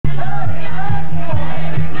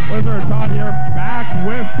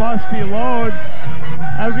busty loads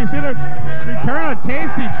as we see the return of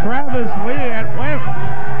Tasty Travis Lee at Wimp.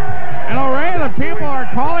 And already the people are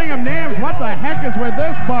calling him names. What the heck is with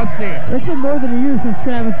this busty? It's been more than a year since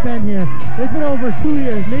Travis been here. It's been over 2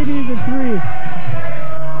 years, maybe even 3.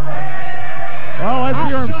 Well, let's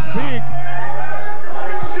hear him speak.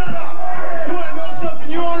 Shut up! You want to know something?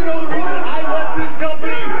 You want to know the reason I left this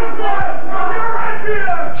company?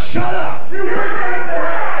 Shut up!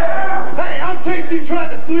 Hey, I'm Tasty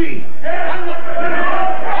Travis Lee. I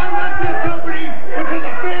left this company because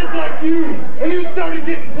of fans like you, and you started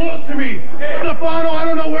getting close to me. Stefano, I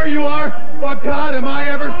don't know where you are, but God, am I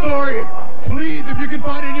ever sorry. Please, if you can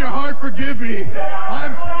find it in your heart, forgive me.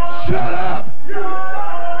 Shut up!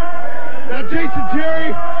 Now, Jason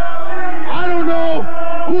Terry, I don't know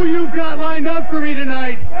who you've got lined up for me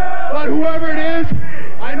tonight, but whoever it is,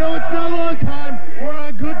 I know it's not a long time. We're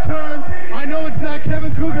on good terms. I know it's not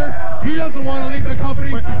Kevin Cougar. He doesn't want to leave the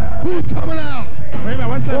company. Who's coming out? Wait a minute,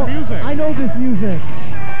 what's that music? I know this music.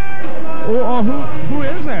 Who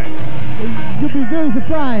is it? You'll be very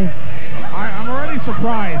surprised. I'm already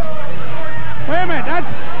surprised. Wait a minute,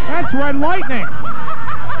 that's Red Lightning.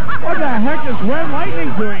 What the heck is Red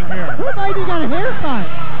Lightning doing here? Red Lightning got a haircut.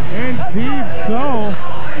 Indeed so.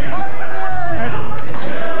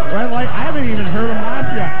 Red Light, I haven't even heard him laugh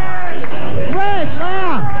yet. Red,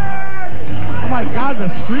 laugh! Oh my God,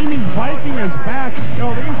 the Screaming Viking is back.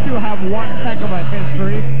 These two have one heck of a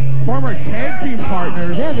history. Former tag team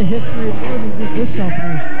partners. They have a history of more than just this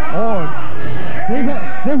company. Oh. They've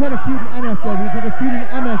had a feud in NFW, they've had a feud in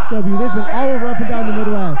MSW. They've been all over up and down the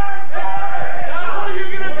Midwest.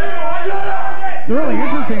 What's really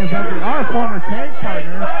interesting is that they are former tag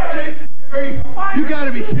partners. Jason Terry, you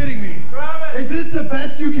gotta be kidding me. Is this the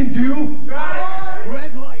best you can do?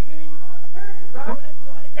 Red Lightning? Red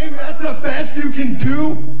Lightning, that's the best you can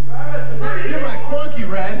do? You're my clunky,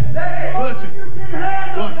 Red. Listen,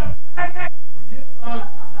 look, forget about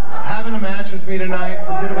having a match with me tonight.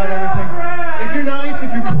 Forget about everything. If you're nice,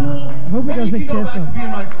 if you're cool, I hope it doesn't maybe you can go kiss back him. to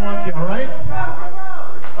being my clunky, alright?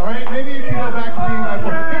 Alright, maybe you can go back to being my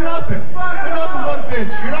clunky. You're nothing. You're nothing but a bitch.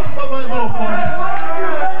 You're nothing but my little fun.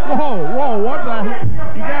 Whoa, what the heck?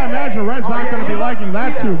 You can't imagine Red's not going to be liking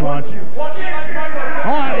that too much.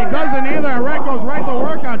 Oh, he doesn't either. Red goes right to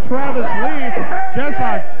work on Travis Lee. Just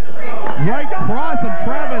a right cross of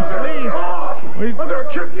Travis Lee. He's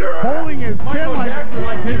holding his chin like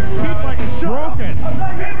his teeth like it's broken.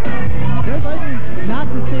 Red Lightning's not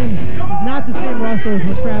the same wrestler as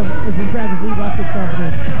when Travis Lee left the company.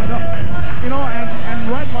 And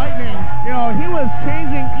Red Lightning, he was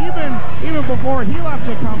changing even before he left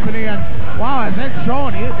the company, and wow, as that's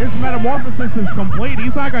shown, his metamorphosis is complete.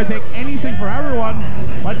 He's not going to take anything for everyone,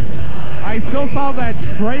 but I still saw that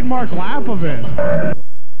trademark laugh of his.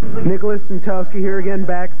 Nicholas Santowski here again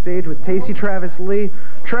backstage with Tasty Travis Lee.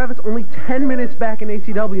 Travis, only 10 minutes back in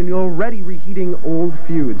ACW and you're already reheating old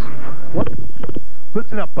feuds. What?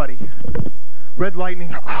 Listen up, buddy. Red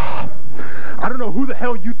Lightning, I don't know who the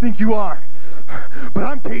hell you think you are, but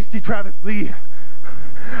I'm Tasty Travis Lee.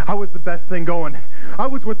 I was the best thing going. I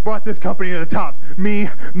was what brought this company to the top. Me,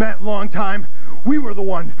 Matt Longtime, we were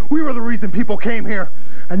the reason people came here.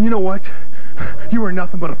 And you know what? You were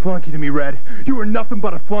nothing but a flunky to me, Red. You were nothing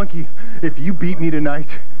but a flunky. If you beat me tonight,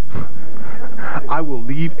 I will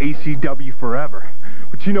leave ACW forever.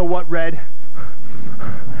 But you know what, Red?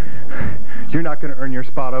 You're not going to earn your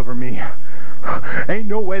spot over me. Ain't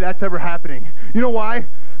no way that's ever happening. You know why?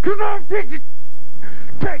 Because I'm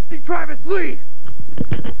Tasty Travis Lee!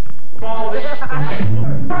 Well, I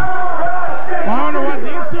wonder what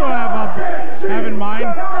these two have in mind.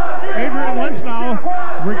 Adrian Lynch now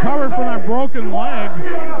recovered from that broken leg. We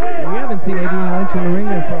haven't seen Adrian Lynch in the ring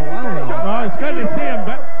there for a while now. Well, it's good to see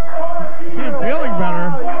him feeling better.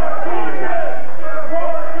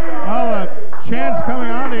 Well, chance coming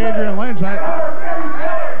on to Adrian Lynch. He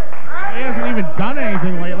hasn't even done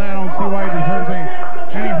anything lately. I don't see why he deserves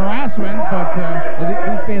any harassment, but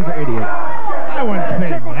These fans are idiots. I wouldn't say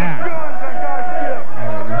that.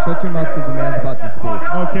 Alright, now shut your mouth because the man's about to speak.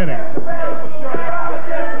 No kidding.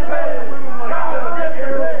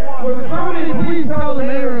 Please tell the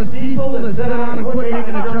mayor of Cecil to sit down and quit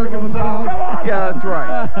making a jerk of himself. Yeah, that's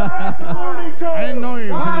right. I didn't know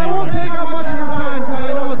you. I won't take up much of your time because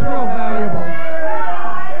I know it's real valuable.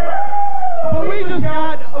 But we just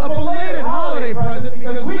got a belated holiday present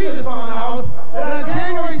because we just found out that on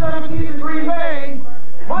January 17th in Green Bay,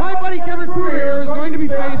 my buddy Kevin Cougar is going to be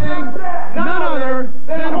facing none other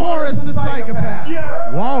than Horace the Psychopath.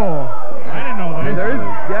 Whoa. I didn't know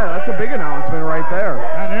that. Yeah, that's a big announcement right there.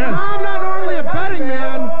 That is. I'm not normally a betting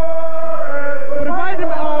man, but if I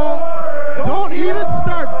don't even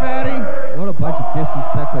start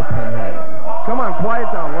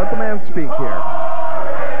speak here.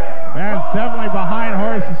 Man's definitely behind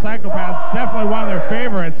Horace the Psychopath. Definitely one of their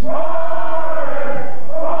favorites.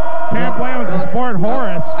 Can't blame him to support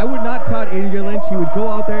Horace. I would not taught Adrian Lynch. He would go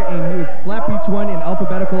out there and he would slap each one in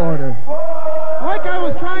alphabetical order. Like I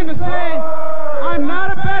was trying to say, I'm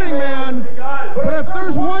not a betting man, but if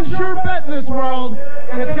there's one sure bet in this world,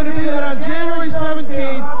 it's going to be that on January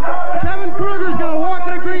 17th, Kevin Kruger's going to walk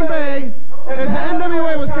into Green Bay as the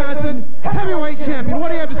NWA Wisconsin heavyweight champion. What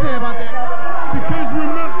do you have to say about that? Because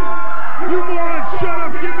remember, you morons, shut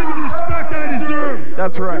up, give me the respect I deserve.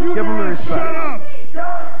 That's right. You Give him the morons, respect. shut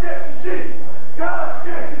up.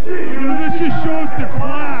 You know, this just shows the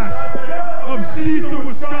class of Cecil,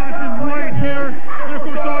 Wisconsin right here, and of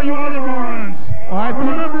course all you other morons.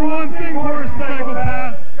 Remember one thing, Horace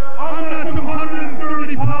Psychopath, I'm not some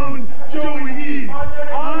 130-pound Joey E.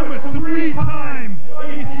 I'm a 3-time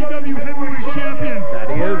ECW heavyweight champion. That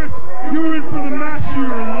he is. Horace, you're in for the match of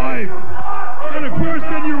your life. And of course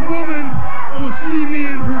then your woman will see me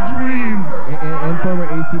in her dreams. And former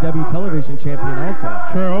ACW television champion also.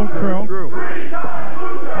 True.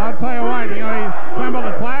 I'll tell you what, you know, he's talking about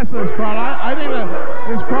the class of this crowd. I think that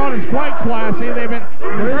this crowd is quite classy. They've been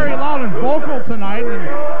very loud and vocal tonight. And,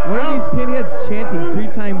 What are these pinheads chanting?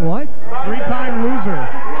 3-time what? 3-time loser.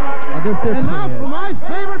 And now for my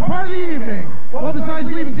favorite part of the evening. Well, besides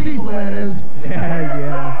leaving Cecil, that is.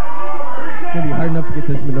 Yeah. It's going to be hard enough to get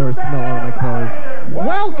this manure smell out of my clothes.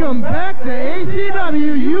 Welcome back to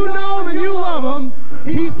ACW. You know him and you love him.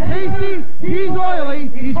 He's tasty, he's oily,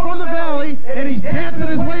 he's from the valley, and he's dancing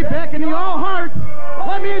his way back into all hearts.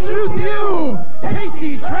 Let me introduce to you,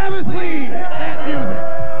 Tasty Travis Lee at music.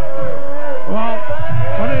 Well,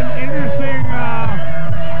 what an interesting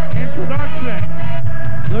introduction.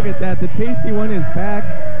 Look at that. The tasty one is back.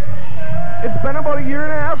 It's been about a year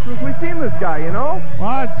and a half since we've seen this guy, you know?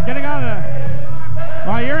 Well, it's getting on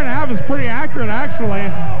well, a year and a half is pretty accurate, actually.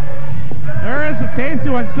 There is a tasty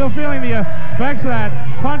one, still feeling the effects of that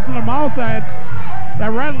punch in the mouth that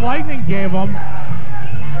Red Lightning gave him.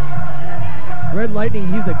 Red Lightning,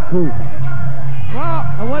 he's a goof. Well,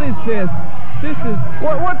 And what is this? This is...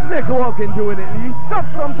 What's Nick Loken doing? He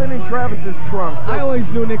stuffed something in Travis's trunk. I always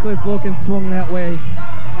knew Nicholas Loken swung that way.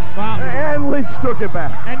 well, And Lynch took it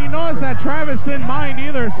back. and you notice that Travis didn't mind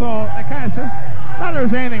either, so that kind of says not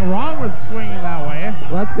there's anything wrong with swinging that way.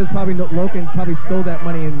 Well, that's because probably Loken probably stole that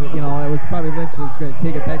money and, you know, it was probably Lynch that's going to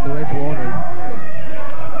take it back to the rightful owners.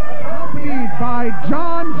 Accompanied by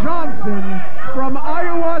John Johnson from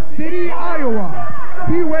Iowa City, Iowa.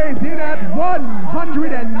 He weighs in at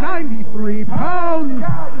 193 pounds,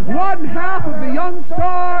 one half of the Young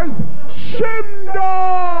Stars,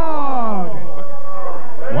 Shimdog!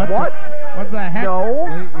 What? What the heck? No.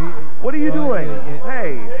 What are you doing?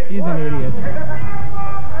 Hey. He's an idiot.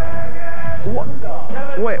 What?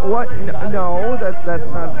 Wait, what? No, that's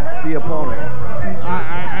not the opponent.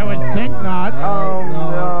 I would think not. Oh,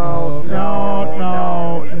 No.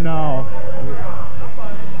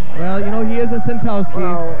 Well, you know, he is a Santowski.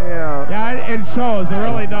 Oh, yeah. Yeah, it shows. It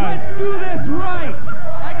really does. Let's do this right!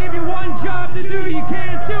 I give you one job to do, you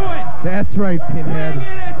can't do it! That's right, Pinhead. Bring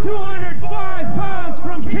in at 205 pounds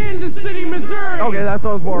from Kansas City, Missouri! Okay, that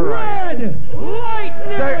sounds more right. Red Lightning!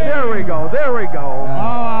 There we go.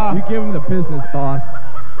 You give him the business, boss.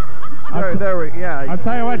 Yeah. I'll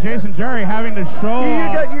tell you what, Jason Jerry having to show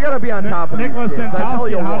You gotta be on top of these Nicholas kids. I tell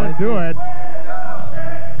you Santowski how what. to do it.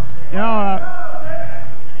 You know,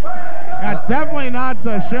 definitely not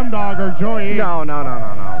Shimdog or Joey. No.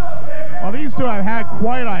 Well, these two have had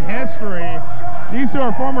quite a history. These two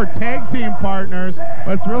are former tag team partners.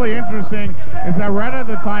 What's really interesting is that Red at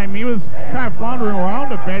the time, he was kind of floundering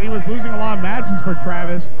around a bit. He was losing a lot of matches for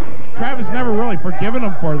Travis. Travis never really forgiven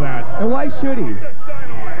him for that. And why should he?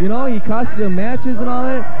 You know, he costed him matches and all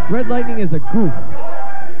that. Red Lightning is a goof.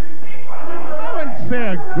 I wouldn't say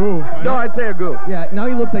a goof. No, I'd say a goof. Yeah, now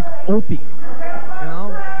he looks like Opie. You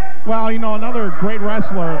know? Well, you know, another great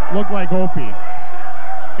wrestler looked like Opie.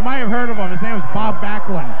 You might have heard of him. His name was Bob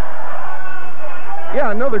Backlund.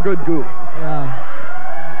 Yeah, another good goof. Yeah.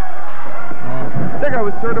 That guy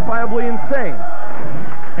was certifiably insane.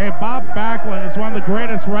 Hey, Bob Backlund is one of the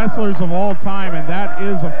greatest wrestlers of all time, and that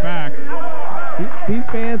is a fact. These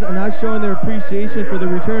fans are not showing their appreciation for the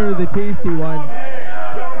return of the Tasty One.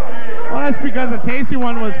 Well, that's because the Tasty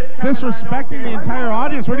One was disrespecting the entire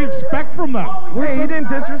audience. What do you expect from them? Hey, he didn't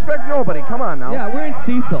disrespect nobody. Come on now. Yeah, we're in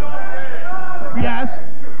Cecil. Yes.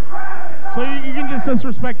 So you can just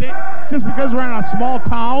disrespect it just because we're in a small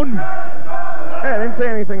town? Hey, I didn't say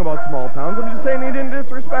anything about small towns. I'm just saying he didn't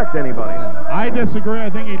disrespect anybody. I disagree. I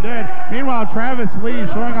think he did. Meanwhile, Travis Lee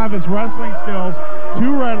showing off his wrestling skills to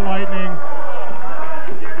Red Lightning.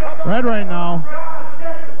 Red right now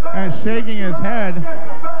and shaking his head.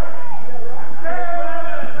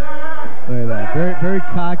 Look at that. Very, very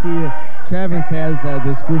cocky. Travis has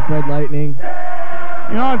the Scoop Red Lightning.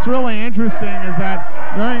 You know what's really interesting is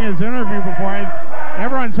that during his interview before,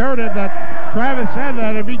 everyone's heard it, that Travis said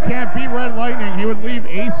that if he can't beat Red Lightning, he would leave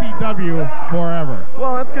ACW forever.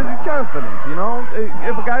 Well, that's because he's confident, you know?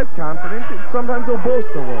 If a guy's confident, sometimes he'll boast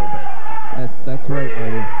a little bit. That's right,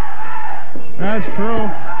 Marty. That's true.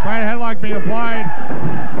 Side headlock being applied.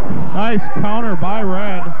 Nice counter by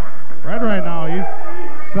Red. Red right now, he's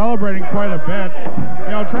celebrating quite a bit.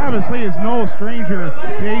 You know, Travis Lee is no stranger to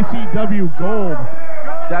ACW Gold.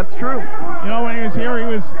 That's true. You know, when he was here, he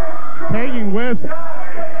was tagging with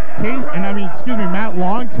Matt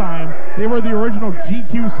Longtime. They were the original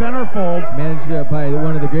GQ centerfold. Managed by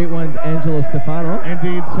one of the great ones, Angelo Stefano.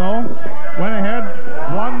 Indeed so. Went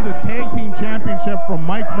ahead, won the tag team championship from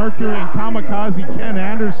Mike Mercury and Kamikaze Ken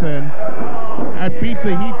Anderson at Beat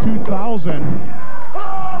the Heat 2000.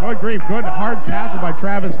 Good grief, good hard tackle by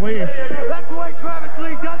Travis Lee. That's the way Travis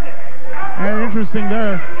Lee does it. And interesting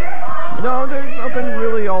there. No, there's nothing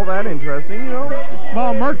really all that interesting, you know?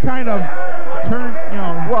 Well, Merc kind of turned,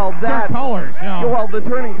 turned colors. You know. Well, the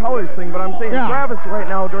turning colors thing, but I'm saying Travis right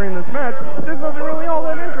now during this match, there's nothing really all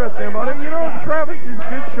that interesting about it. You know, Travis is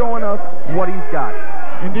just showing us what he's got.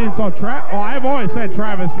 Indeed, so I've always said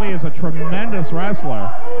Travis Lee is a tremendous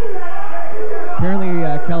wrestler. Apparently,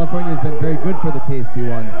 California has been very good for the Tasty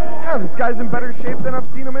One. Yeah, this guy's in better shape than I've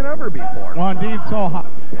seen him in ever before. Well, indeed, so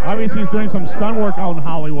obviously he's doing some stunt work out in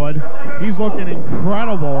Hollywood. He's looking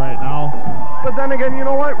incredible right now. But then again, you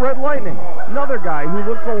know what? Red Lightning, another guy who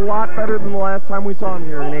looks a lot better than the last time we saw him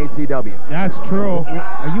here in ACW. That's true.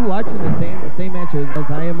 Are you watching the same match as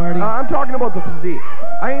I am, Marty? I'm talking about the physique.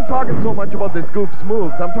 I ain't talking so much about the Scoop's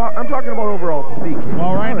moves. I'm talking about overall physique.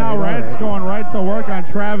 Well, right now, Red's going right to work on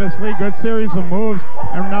Travis Lee. Good series of moves.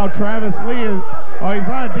 And now Travis Lee is, he's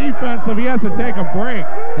on a defensive. He has to take a break.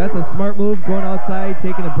 That's a smart move, going outside,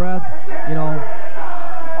 taking a breath. You know,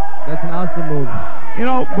 that's an awesome move. You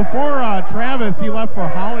know, before Travis, he left for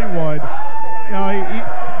Hollywood. You know,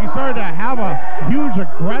 he started to have a huge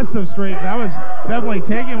aggressive streak. That was definitely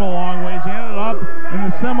taking him a long ways. He ended up in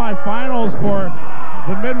the semifinals for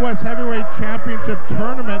the Midwest Heavyweight Championship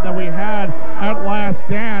tournament that we had at Last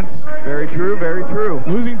Dance. Very true, very true.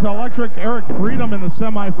 Losing to Electric Eric Freedom in the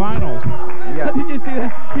semifinals. Yeah. Did you see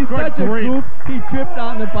that? He's such a goof. He tripped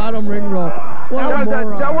on the bottom ring rope.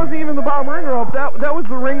 That wasn't even the bottom ring rope. That was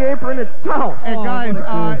the ring apron itself. Hey guys,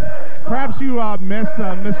 perhaps you missed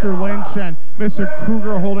Mr. Lynch and Mr.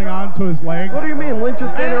 Kruger holding on to his leg. What do you mean? Lynch is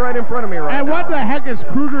standing right in front of me right now. And what the heck is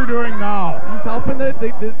Kruger doing now? He's helping the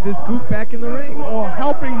Scoop back in the ring. Well,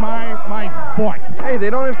 helping my foot. Hey, they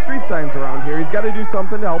don't have street signs around here. He's got to do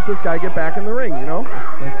something to help this guy get back in the ring, you know?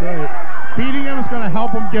 That's right. Beating him is going to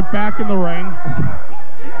help him get back in the ring.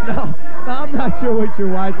 No, I'm not sure what you're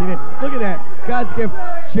watching. Look at that. God's gift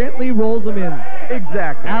gently rolls him in.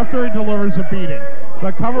 Exactly. After he delivers a beating.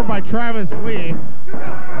 The cover by Travis Lee.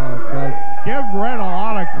 Oh, God. Give Red a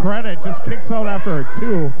lot of credit. Just kicks out after a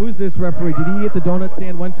 2. Who's this referee? Did he hit the donut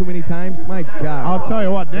stand one too many times? My God. I'll tell you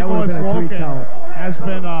what, Nicholas Loken has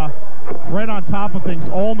been right on top of things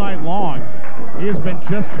all night long. He has been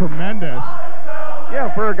just tremendous.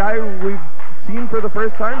 Yeah, for a guy who we've seen for the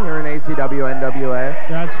first time here in ACW NWA.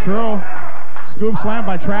 That's true. Scoop slam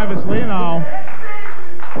by Travis Lee now.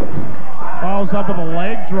 Follows up with a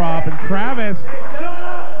leg drop, and Travis...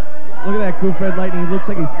 Look at that Goof Red Lightning. He looks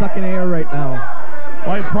like he's sucking air right now.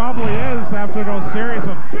 Well, he probably is after those series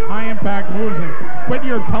of high-impact moves. And quit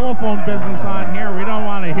your telephone business on here. We don't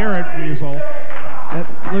want to hear it, Weasel.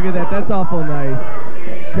 Look at that. That's awful nice.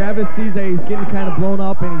 Travis sees that he's getting kind of blown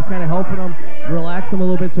up, and he's kind of helping him relax him a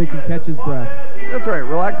little bit so he can catch his breath. That's right.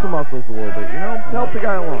 Relax the muscles a little bit, you know? Help the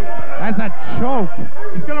guy along. That's a choke.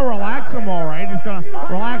 He's going to relax him all right. He's going to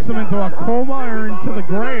relax him into a coma or into the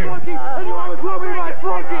grave. It's a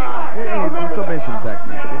submission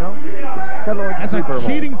technique, you know? Kind of like That's a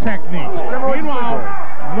cheating technique. Meanwhile,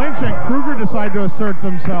 Lynch and Kruger decide to assert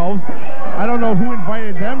themselves. I don't know who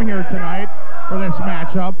invited them here tonight for this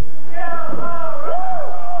matchup.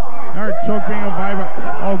 They're choking him by,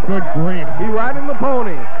 oh, good grief. He riding the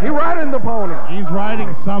pony. He riding the pony. He's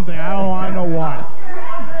riding something. I don't want to know what.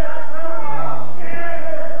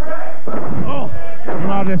 Oh,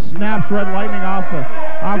 now just snaps Red Lightning off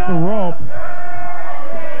the rope.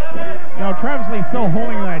 You know, Travis Lee still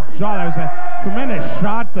holding that jaw. That was a tremendous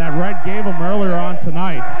shot that Red gave him earlier on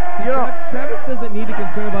tonight. You know, Travis doesn't need to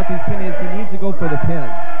concern about these pin hits. He needs to go for the pin.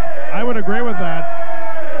 I would agree with that.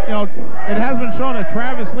 You know, it has been shown that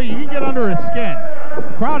Travis Lee, you can get under his skin.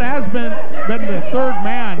 crowd has been the third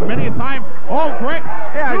man many a time. Oh, great.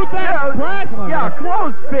 Press.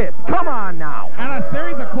 Close fist. Come on now. And a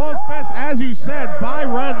series of close fists, as you said, by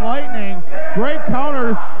Red Lightning. Great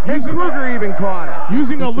counter. And Kruger even caught it.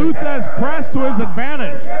 Using the Luthez press to his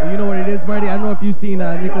advantage. Well, you know what it is, Marty? I don't know if you've seen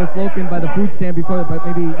Nicholas Loken by the food stand before, but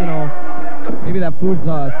maybe, maybe that food's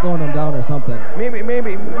slowing him down or something. Maybe he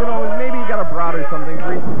got a brat or something.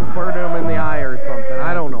 Spurred him in the eye or something.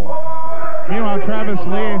 I don't know. Meanwhile, Travis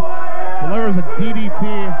Lee delivers a DDT,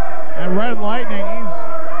 and Red Lightning,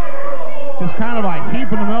 he's just kind of a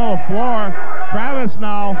heap in the middle of the floor. Travis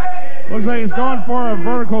now looks like he's going for a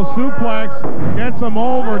vertical suplex, gets him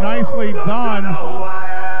over, nicely done.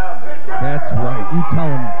 That's right. You tell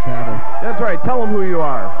him, Travis. That's right. Tell him who you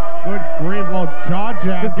are. Good grief, low jaw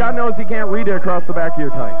jack. Because God knows he can't read it across the back of your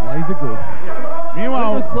tights. Well, he's a goof.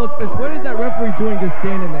 Meanwhile, what is that referee doing just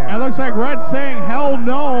standing there? it looks like Red saying hell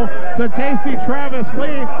no to Tasty Travis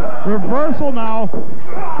Lee. Reversal now.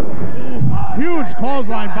 Huge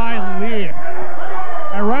clothesline by Lee.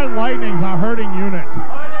 And Red Lightning's a hurting unit.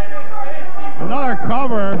 Another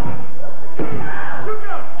cover.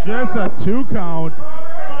 Just a 2 count.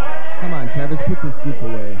 Come on, Travis, put this goof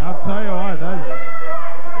away. I'll tell you what, that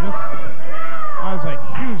was a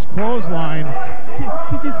huge clothesline.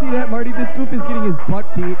 Did you see that, Marty? This goof is getting his butt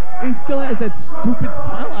beat. He still has that stupid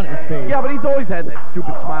smile on his face. Yeah, but he's always had that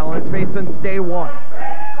stupid smile on his face since day one.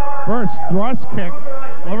 First thrust kick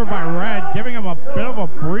delivered by Red, giving him a bit of a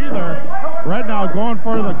breather. Red now going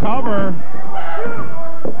for the cover.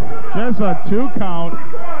 Just a 2 count.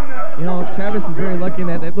 Travis is very lucky in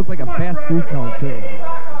that. That looked like a fast 3 count, too.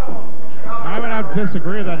 I would have to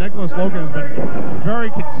disagree that Nicholas Loken has been very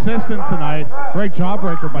consistent tonight. Great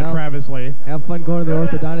jawbreaker by Travis Lee. Have fun going to the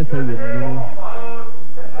orthodontist,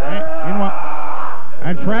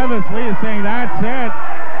 And Travis Lee is saying that's it.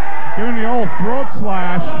 Giving the old throat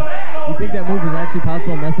slash. You think that move is actually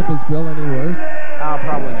possible to mess up his grill any worse?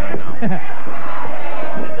 Probably not, no.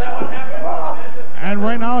 And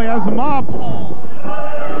right now he has him up.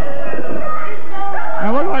 And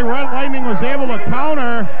it looked like Red Lightning was able to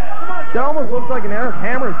counter. That almost looks like an Eric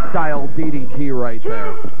Hammer style DDT right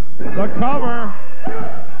there. The cover.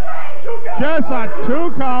 Just a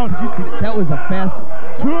 2 count. That was a fast.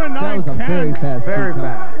 2 and 9. That was a very fast. Very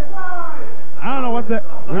fast. I don't know what the.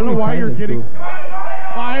 I don't know why you're getting.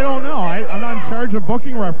 Well, I don't know. I'm not in charge of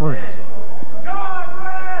booking referees.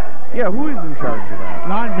 Yeah, who is in charge of that?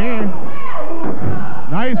 Not me.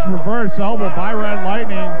 Nice reverse elbow by Red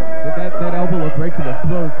Lightning. That elbow looked right to the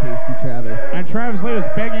throat, Tasty Travis. And Travis Lee was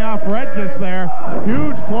begging off Red just there.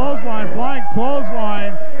 Huge clothesline, flying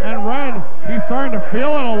clothesline. And Red, he's starting to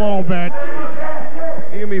feel it a little bit.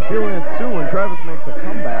 He's going to be feeling it soon when Travis makes a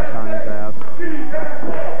comeback on his ass.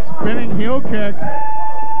 Spinning heel kick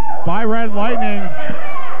by Red Lightning.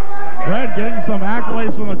 Red getting some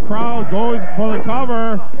accolades from the crowd, goes for the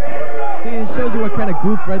cover. See, it shows you what kind of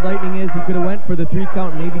goof Red Lightning is. He could have went for the 3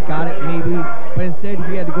 count, maybe got it, maybe. But instead,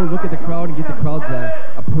 he had to go look at the crowd and get the crowd's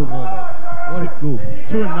approval. What a goof.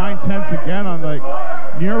 2 and 9/10 again on the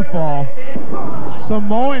near fall.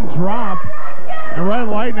 Samoan drop. And Red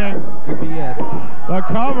Lightning. Could be it. The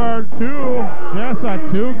cover, 2. Just a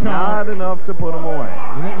 2 count. Not enough to put him away.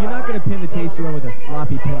 You're not going to pin the Tasty one with a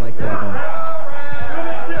sloppy pin like that, though.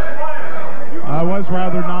 I was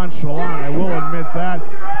rather nonchalant, I will admit that.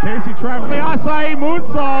 Tasty Travis, the acai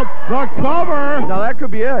moonsault, the cover. Now that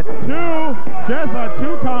could be it. 2, just a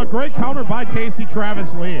 2 count. Great counter by Tasty Travis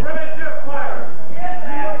Lee.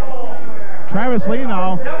 Travis Lee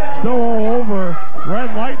now still all over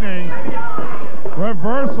Red Lightning.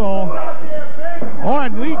 Reversal. Oh,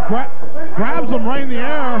 and Lee grabs him right in the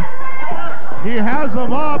air. He has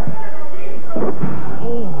him up.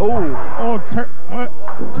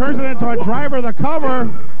 Turns it into a driver, the cover.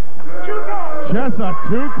 Just a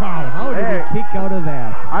 2 count. How did he kick out of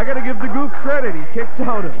that? I got to give the goof credit. He kicked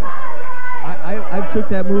out of it. I took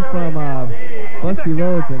that move from Busty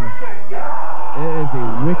Rhodes, and it is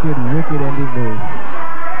a wicked, wicked ending move.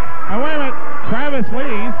 And wait a minute, Travis Lee,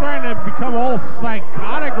 he's starting to become all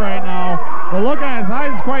psychotic right now. The look on his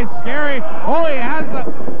eyes is quite scary. Oh, he has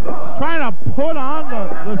trying to put on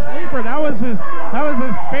the sleeper. That was his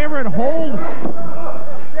favorite hold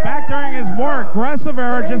back during his more aggressive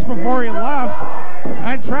era just before he left.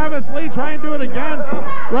 And Travis Lee trying to do it again.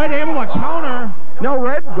 Red able to counter. No,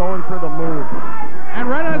 Red's going for the move. And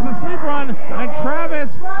Red has the sleeper on, and Travis.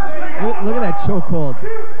 Look at that chokehold.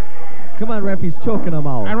 Come on, ref, he's choking him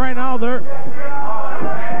out. And right now they're in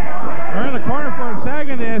the corner for a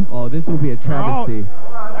second. Oh, this will be a travesty.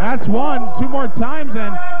 That's 1. 2 more times,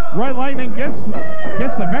 and Red Lightning gets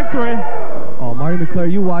the victory. Oh, Marty McClure,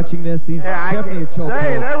 you watching this? He's definitely a chokehold.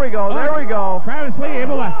 Hey, there we go. There we go. Travis Lee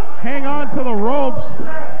able to hang on to the ropes.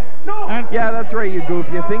 And Yeah, that's right, you goof.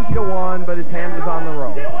 You think you won, but his hand was on the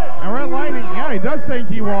rope. And Red Lightning, yeah, he does think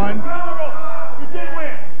he won.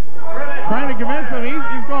 Trying to convince him,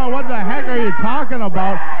 he's going, what the heck are you talking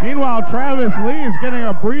about? Meanwhile, Travis Lee is getting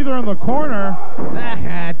a breather in the corner.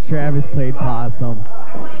 Travis played possum.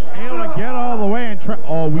 Able to get all the way and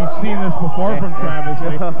oh, we've seen this before from Travis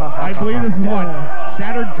Lee. I believe this is what,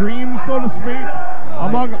 Shattered Dreams, so to speak,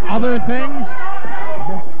 among other things.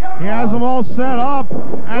 He has them all set up.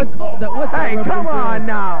 And Hey, come on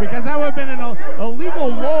now. because that would have been an illegal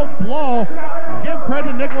low blow. Give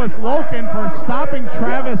credit to Nicholas Loken for stopping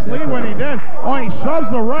Travis Lee when he did. Oh, he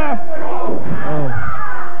shoves the ref.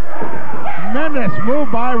 Tremendous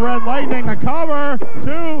move by Red Lightning. A cover.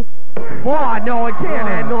 2, 4. Oh, no, it can't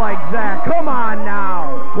end like that. Come on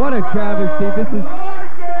now. What a travesty. This is...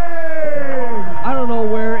 I don't know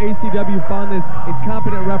where ACW found this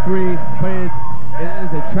incompetent referee, but it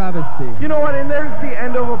is a travesty. You know what? And there's the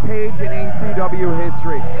end of a page in ACW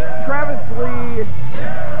history. Travis Lee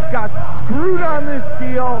got screwed on this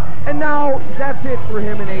deal, and now that's it for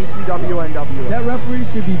him in ACW NWA. That referee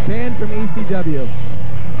should be banned from ACW.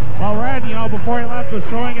 Well, Red, you know, before he left was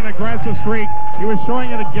showing an aggressive streak. He was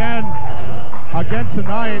showing it again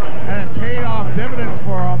tonight, and it paid off dividends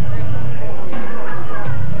for him.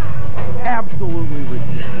 Absolutely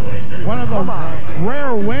ridiculous. One of the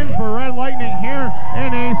rare wins for Red Lightning here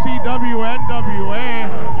in ACW NWA.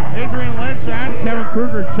 Adrian Lynch and Kevin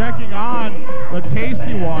Kruger checking on the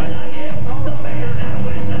tasty one.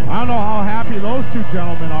 I don't know how happy those two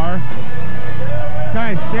gentlemen are.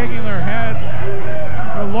 Kind of shaking their heads.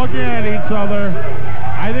 They're looking at each other.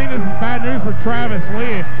 I think this is bad news for Travis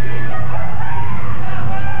Lee.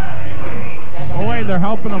 Oh wait, they're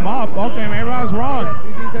helping him up. Okay, maybe I was wrong.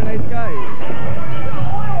 These are nice guys.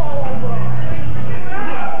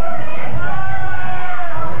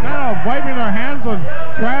 Kind of wiping their hands on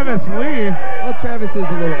Travis Lee. Well, Travis is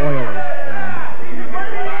a little oily.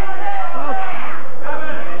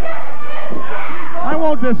 I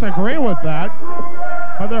won't disagree with that.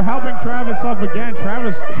 But they're helping Travis up again.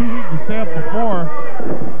 Travis too weak to stay up before.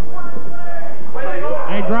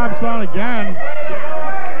 And he drops down again.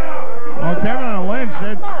 Well, Kevin and Lynch,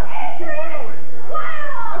 they're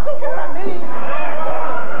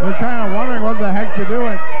kind of wondering what the heck to do.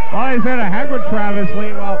 And well, they said a heck with Travis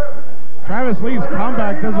Lee. Well, Travis Lee's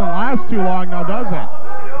comeback doesn't last too long now, does it?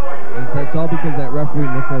 It's all because of that referee,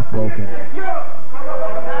 Nicholas Loken.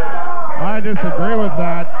 I disagree with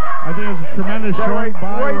that. I think it was a tremendous showing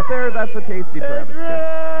by... Right there, that's a tasty Travis.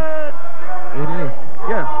 It is.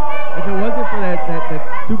 Yeah. If it wasn't for that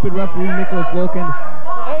stupid referee, Nicholas Loken,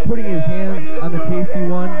 putting his hands on the tasty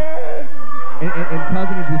one and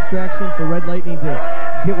causing a distraction for Red Lightning to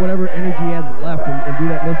get whatever energy he has left and do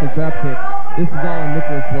that missile drop kick, this is all on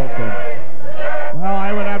Nicholas Loken. Well,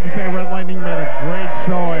 I would have to say Red Lightning made a great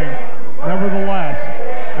showing, nevertheless,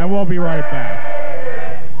 and we'll be right back.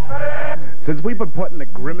 Since we've been putting the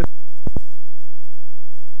grimace